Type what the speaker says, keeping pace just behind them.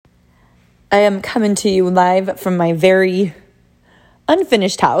I am coming to you live from my very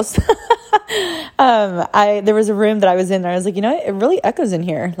unfinished house. There was a room that I was in, and I was like, you know what? It really echoes in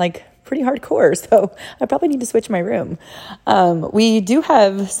here, like pretty hardcore. So I probably need to switch my room. We do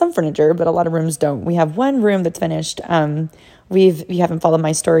have some furniture, but a lot of rooms don't. We have one room that's finished. If you haven't followed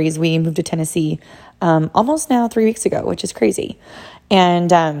my stories, we moved to Tennessee almost now 3 weeks ago, which is crazy.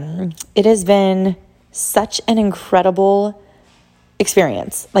 And it has been such an incredible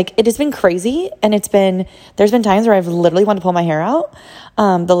experience. Like, it has been crazy, and there's been times where I've literally wanted to pull my hair out,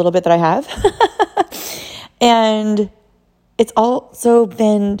 the little bit that I have. And it's also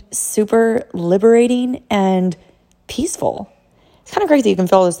been super liberating and peaceful. It's kind of crazy. You can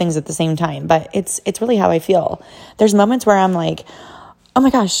feel all those things at the same time, but it's really how I feel. There's moments where I'm like, oh my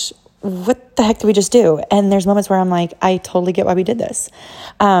gosh, what the heck did we just do? And there's moments where I'm like, I totally get why we did this.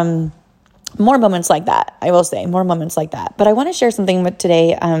 More moments like that, I will say, more moments like that. But I want to share something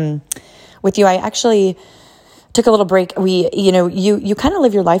today with you. I actually took a little break. You kind of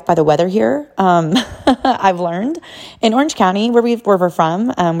live your life by the weather here. I've learned in Orange County, where we're from,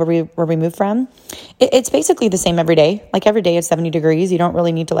 where we moved from. It's basically the same every day. Like, every day it's 70 degrees. You don't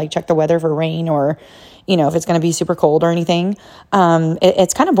really need to check the weather for rain or, if it's going to be super cold or anything.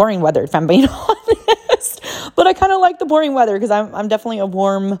 It's kind of boring weather, if I'm being honest. But I kind of like the boring weather because I'm definitely a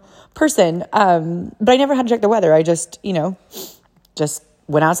warm person. But I never had to check the weather. I just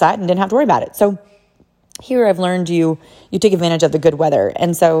went outside and didn't have to worry about it. So here I've learned you take advantage of the good weather.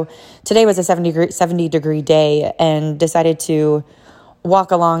 And so today was a 70 degree day, and decided to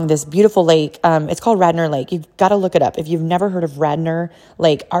walk along this beautiful lake. It's called Radnor Lake. You've got to look it up. If you've never heard of Radnor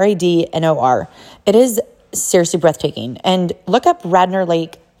Lake, Radnor, it is seriously breathtaking. And look up Radnor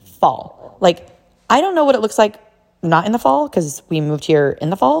Lake fall. I don't know what it looks like not in the fall, because we moved here in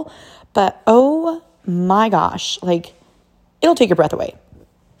the fall, but oh my gosh, it'll take your breath away.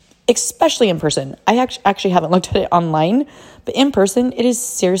 Especially in person. I actually haven't looked at it online, but in person, it is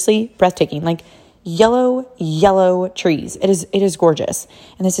seriously breathtaking. Yellow trees. It is gorgeous.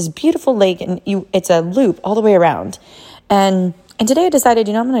 And this is beautiful lake, and it's a loop all the way around. And today I decided,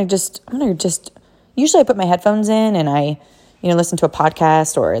 I'm going to just, usually I put my headphones in and I, listen to a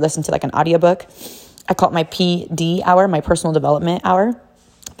podcast or listen to an audiobook. I call it my PD hour, my personal development hour.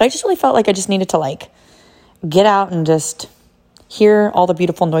 But I just really felt like I just needed to get out and just hear all the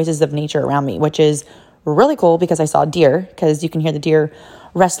beautiful noises of nature around me, which is really cool because I saw deer, because you can hear the deer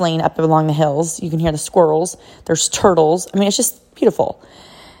wrestling up along the hills. You can hear the squirrels. There's turtles. I mean, it's just beautiful.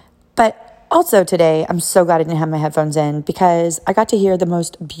 But also today, I'm so glad I didn't have my headphones in, because I got to hear the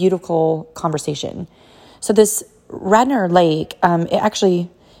most beautiful conversation. So this Radnor Lake, it actually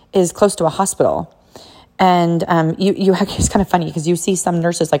is close to a hospital. And it's kind of funny because you see some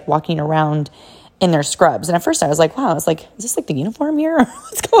nurses walking around in their scrubs. And at first I was like, wow, is this the uniform here?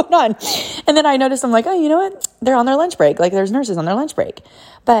 What's going on? And then I noticed, I'm like, oh, you know what? They're on their lunch break. There's nurses on their lunch break.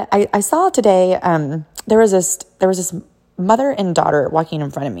 But I saw today, there was this mother and daughter walking in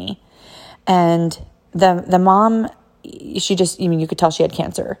front of me. And the mom, she just, you could tell she had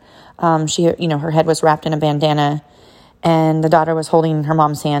cancer. Her head was wrapped in a bandana, and the daughter was holding her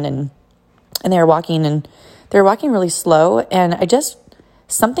mom's hand, and they were walking really slow. And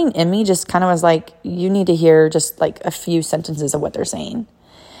something in me just kind of was like, you need to hear just a few sentences of what they're saying.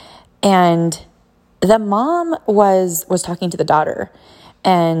 And the mom was talking to the daughter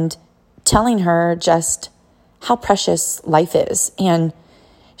and telling her just how precious life is. And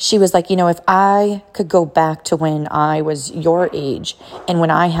she was like, if I could go back to when I was your age and when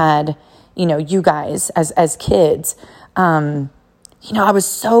I had, you guys as kids, I was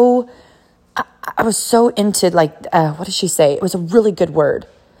so into what did she say? It was a really good word.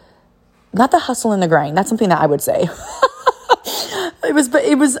 Not the hustle and the grind. That's something that I would say.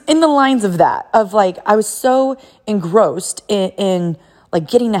 It was in the lines of that, of I was so engrossed in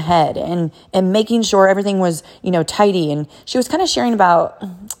getting ahead and making sure everything was, tidy. And she was kind of sharing about,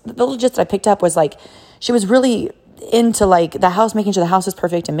 the little gist that I picked up was she was really into the house, making sure the house was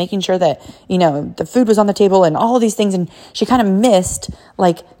perfect and making sure that, the food was on the table and all of these things. And she kind of missed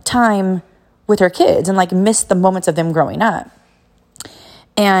time with her kids and missed the moments of them growing up.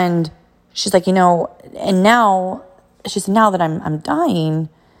 And she's like, and now she said, now that I'm dying.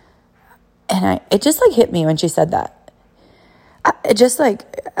 And it just hit me when she said that.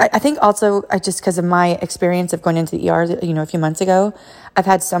 I think also because of my experience of going into the ER, a few months ago, I've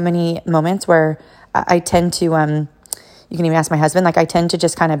had so many moments where I tend to, you can even ask my husband, I tend to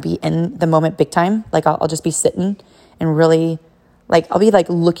just kind of be in the moment big time. I'll just be sitting and really, I'll be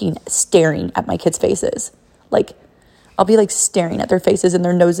staring at my kids' faces. I'll be staring at their faces and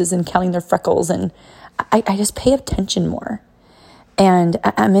their noses and counting their freckles. And I just pay attention more. And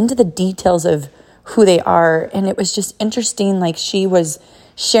I'm into the details of who they are. And it was just interesting. Like, she was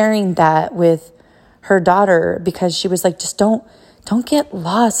sharing that with her daughter, because she was like, just don't get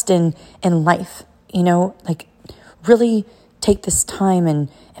lost in life, like really take this time and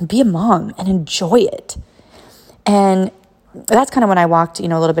be a mom and enjoy it. And that's kind of when I walked, a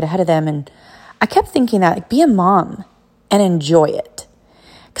little bit ahead of them. And I kept thinking that, like, be a mom and enjoy it.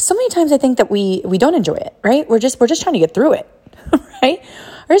 Because so many times I think that we don't enjoy it, right? We're just trying to get through it, right?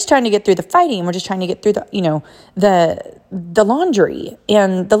 We're just trying to get through the fighting. We're just trying to get through the laundry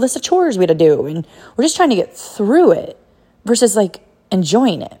and the list of chores we had to do. And we're just trying to get through it versus like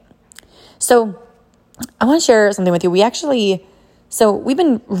enjoying it. So I want to share something with you. We've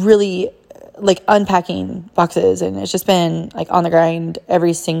been really like unpacking boxes, and it's just been like on the grind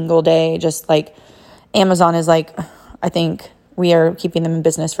every single day. Just like Amazon is like, I think we are keeping them in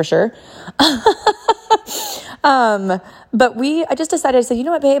business for sure. But I just decided to say, you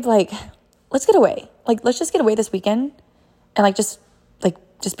know what, babe, like, let's get away. Like, let's just get away this weekend and just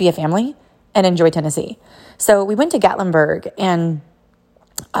be a family and enjoy Tennessee. So we went to Gatlinburg, and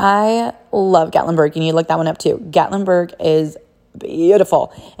I love Gatlinburg. You need to look that one up too. Gatlinburg is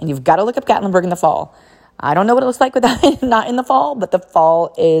beautiful, and you've got to look up Gatlinburg in the fall. I don't know what it looks like without not in the fall, but the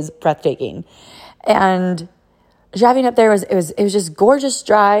fall is breathtaking. And driving up there it was just gorgeous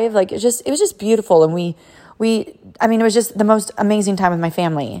drive. Like, it was just beautiful. And it was just the most amazing time with my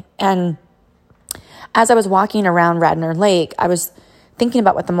family. And as I was walking around Radnor Lake, I was thinking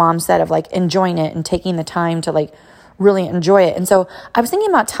about what the mom said of like enjoying it and taking the time to like really enjoy it. And so I was thinking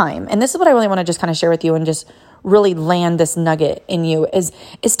about time. And this is what I really want to just kind of share with you and just really land this nugget in you is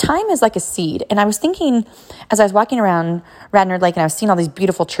time is like a seed. And I was thinking as I was walking around Radnor Lake, and I was seeing all these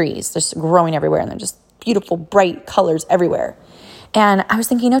beautiful trees just growing everywhere, and they're just beautiful, bright colors everywhere. And I was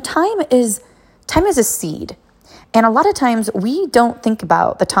thinking, time is a seed. And a lot of times we don't think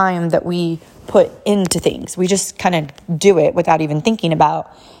about the time that we put into things. We just kind of do it without even thinking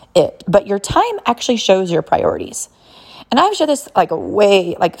about it. But your time actually shows your priorities. And I've shared this some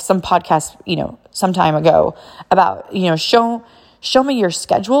podcast, some time ago about, show me your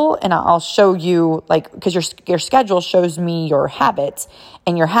schedule, and I'll show you, because your schedule shows me your habits,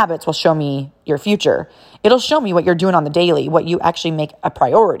 and your habits will show me your future. It'll show me what you're doing on the daily, what you actually make a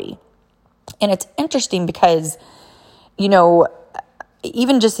priority. And it's interesting because,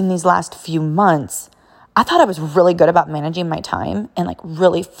 even just in these last few months, I thought I was really good about managing my time and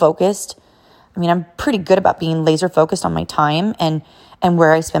really focused. I'm pretty good about being laser focused on my time and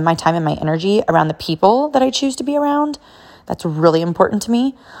where I spend my time and my energy around the people that I choose to be around. That's really important to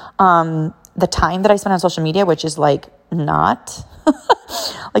me. The time that I spend on social media, which is not,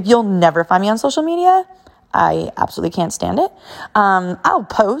 you'll never find me on social media. I absolutely can't stand it. I'll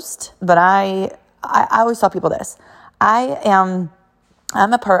post, but I always tell people this. I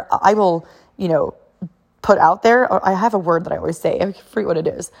will, put out there, or I have a word that I always say. I forget what it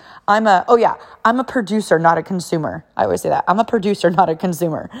is. I'm a producer, not a consumer. I always say that. I'm a producer, not a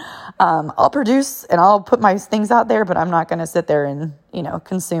consumer. I'll produce and I'll put my things out there, but I'm not going to sit there and,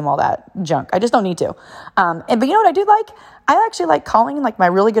 consume all that junk. I just don't need to. But you know what I do like? I actually like calling my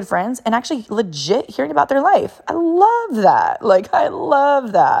really good friends and actually legit hearing about their life. I love that. I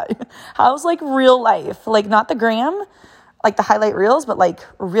love that. How's real life? Not the gram, the highlight reels, but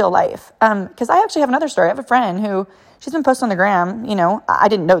real life. Because I actually have another story. I have a friend who, she's been posting on the gram, I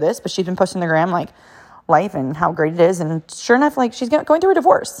didn't know this, but she's been posting on the gram, life and how great it is. And sure enough, she's going through a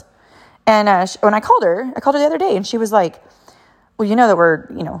divorce. And when I called her the other day, and she was like, well, that we're,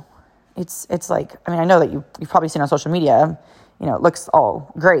 it's I know that you've probably seen on social media, it looks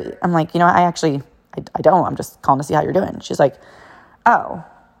all great. I'm like, I don't, I'm just calling to see how you're doing. She's like, oh,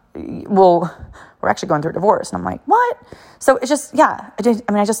 well, we're actually going through a divorce. And I'm like, what? So it's just,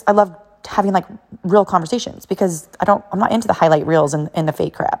 I love having real conversations, because I'm not into the highlight reels and the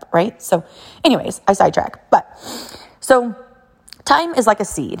fake crap. Right. So anyways, I sidetrack, so time is like a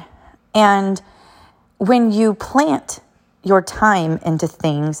seed. And when you plant your time into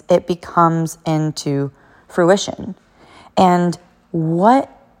things, it becomes into fruition. And what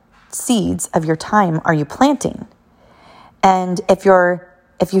seeds of your time are you planting? And if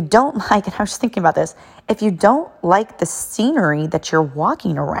you don't like, and I was thinking about this, if you don't like the scenery that you're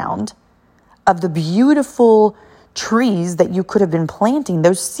walking around of the beautiful trees that you could have been planting,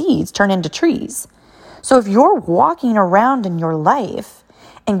 those seeds turn into trees. So if you're walking around in your life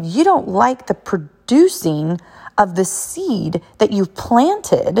and you don't like the producing of the seed that you've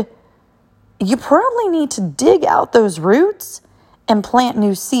planted, you probably need to dig out those roots and plant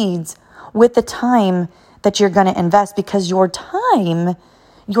new seeds with the time that you're going to invest, because your time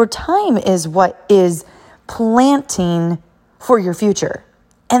is what is planting for your future.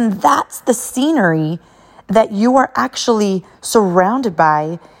 And that's the scenery that you are actually surrounded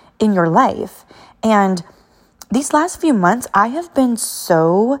by in your life. And these last few months, I have been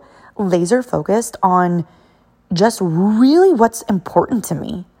so laser focused on just really what's important to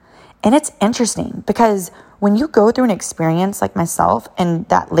me. And it's interesting because when you go through an experience like myself and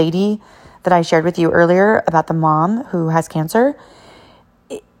that lady that I shared with you earlier about the mom who has cancer,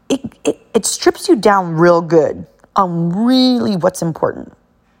 it strips you down real good on really what's important.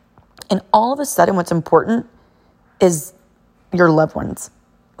 And all of a sudden, what's important is your loved ones.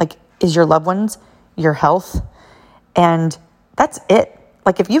 Like, is your loved ones, your health. And that's it.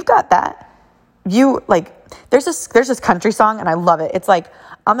 Like, if you've got that, there's this country song and I love it. It's like,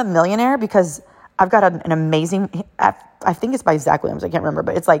 I'm a millionaire because I've got an amazing, I think it's by Zach Williams. I can't remember,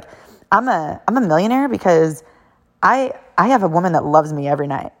 but it's like, I'm a millionaire because I have a woman that loves me every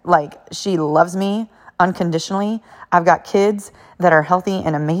night. Like, she loves me unconditionally. I've got kids that are healthy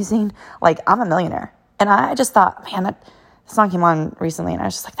and amazing. Like, I'm a millionaire. And I just thought, man, that song came on recently and I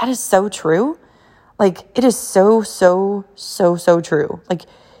was just like, that is so true. Like, it is so, so, so, so true. Like,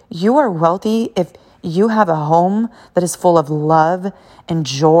 you are wealthy if you have a home that is full of love and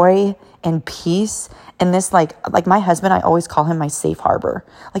joy and peace. And this, like my husband, I always call him my safe harbor.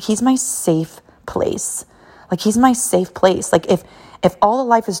 Like, he's my safe place. Like, he's my safe place. Like, if all of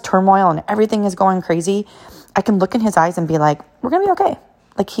life is turmoil and everything is going crazy, I can look in his eyes and be like, we're going to be okay.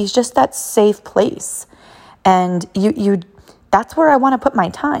 Like, he's just that safe place. And that's where I want to put my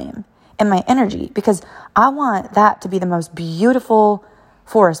time and my energy, because I want that to be the most beautiful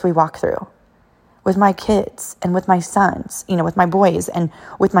forest we walk through with my kids and with my sons, with my boys and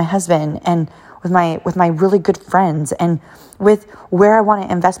with my husband and with my really good friends, and with where I want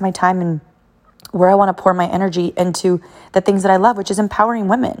to invest my time and where I want to pour my energy into the things that I love, which is empowering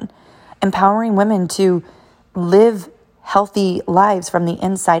women to live healthy lives from the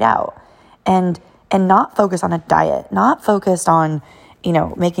inside out, and not focus on a diet, not focused on,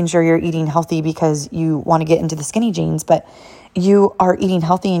 making sure you're eating healthy because you want to get into the skinny jeans, but you are eating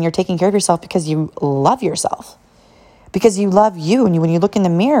healthy and you're taking care of yourself because you love yourself, because you love you. And when you look in the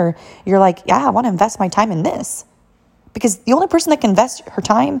mirror, you're like, yeah, I want to invest my time in this, because the only person that can invest her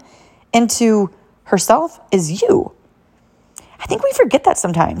time into herself is you. I think we forget that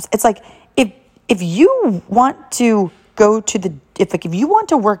sometimes. It's like, if you want to go to if you want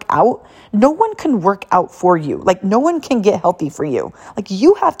to work out, no one can work out for you. Like, no one can get healthy for you. Like,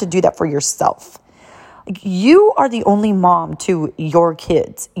 you have to do that for yourself. Like, you are the only mom to your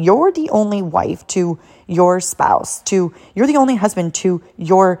kids. You're the only wife to your spouse. You're the only husband to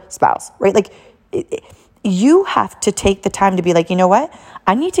your spouse, right? Like, you have to take the time to be like, you know what?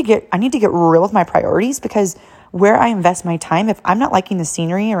 I need to get real with my priorities, because where I invest my time, if I'm not liking the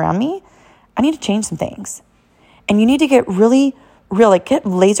scenery around me, I need to change some things. And you need to get really real, like, get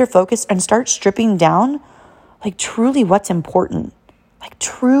laser focused and start stripping down, like, truly what's important,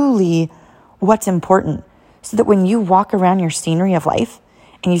 so that when you walk around your scenery of life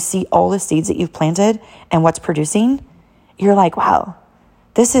and you see all the seeds that you've planted and what's producing, you're like, wow,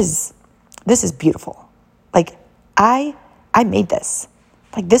 this is beautiful. Like, I made this.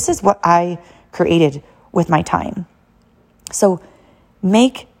 Like, this is what I created with my time. So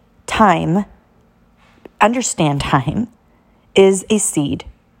make time, understand time is a seed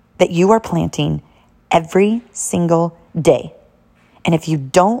that you are planting every single day. And if you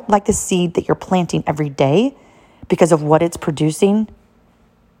don't like the seed that you're planting every day because of what it's producing,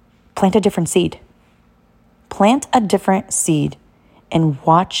 plant a different seed. Plant a different seed and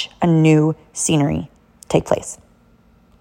watch a new scenery take place.